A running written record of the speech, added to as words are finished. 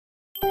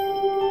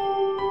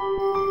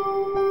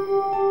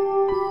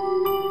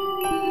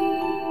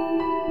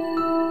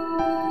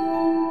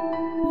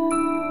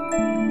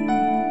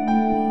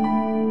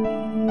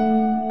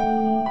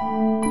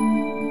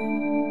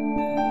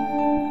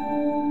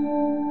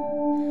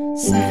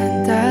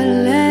Santa,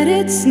 let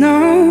it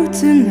snow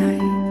tonight.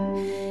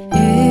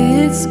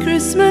 It's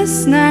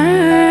Christmas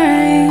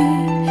night.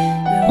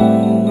 The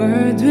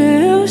world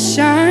will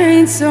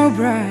shine so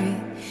bright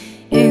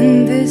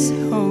in this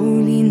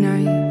holy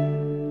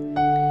night.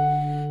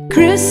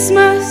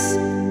 Christmas,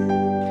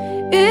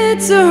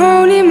 it's a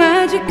holy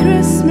magic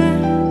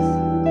Christmas.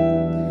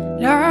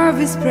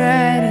 Love is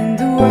spread in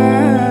the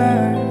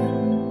world.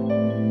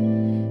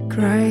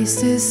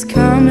 Christ is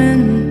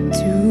coming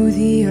to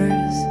the earth.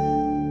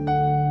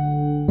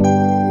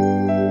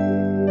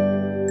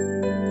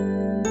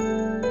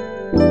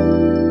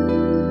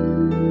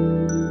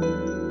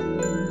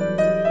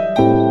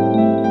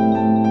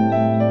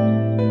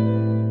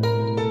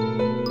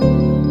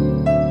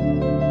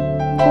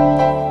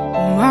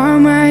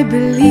 Mom, I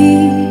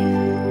believe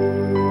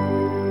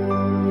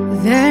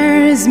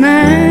there is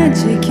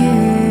magic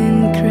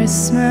in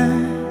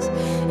Christmas,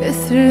 a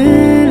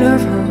thrill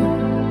of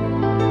hope,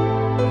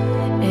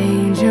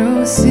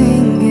 angels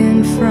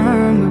singing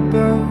from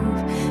above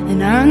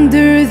and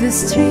under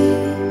this tree.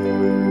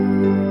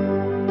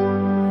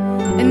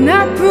 And I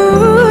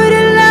put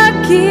a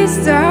lucky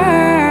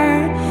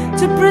star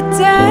to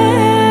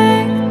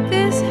protect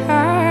this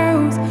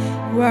house.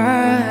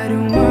 What a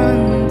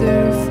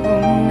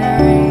wonderful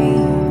night.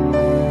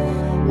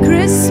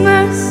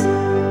 Christmas,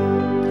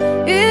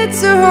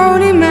 it's a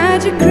holy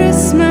magic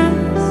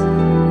Christmas.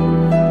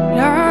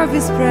 Love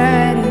is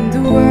spread in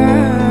the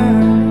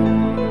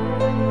world.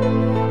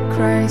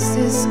 Christ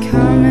is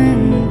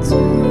coming to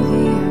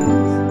the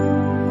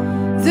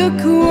earth. The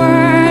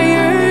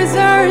choirs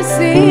are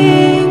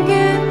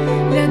singing,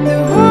 let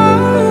the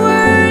whole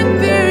world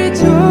be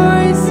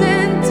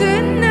rejoicing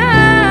tonight.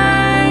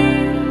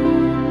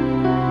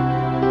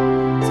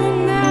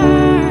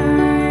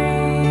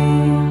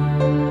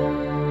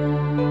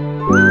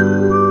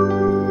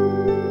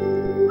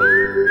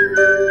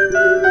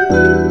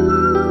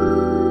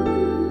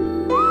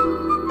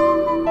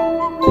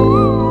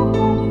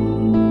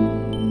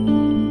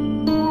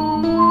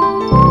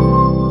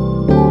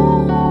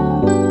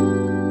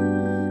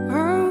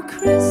 Oh,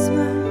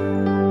 Christmas,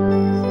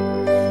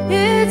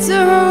 it's a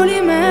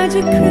holy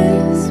magic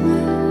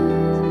Christmas.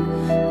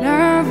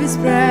 Love is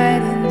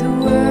spread in the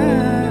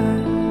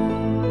world.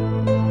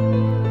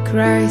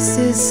 Christ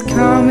is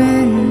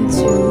coming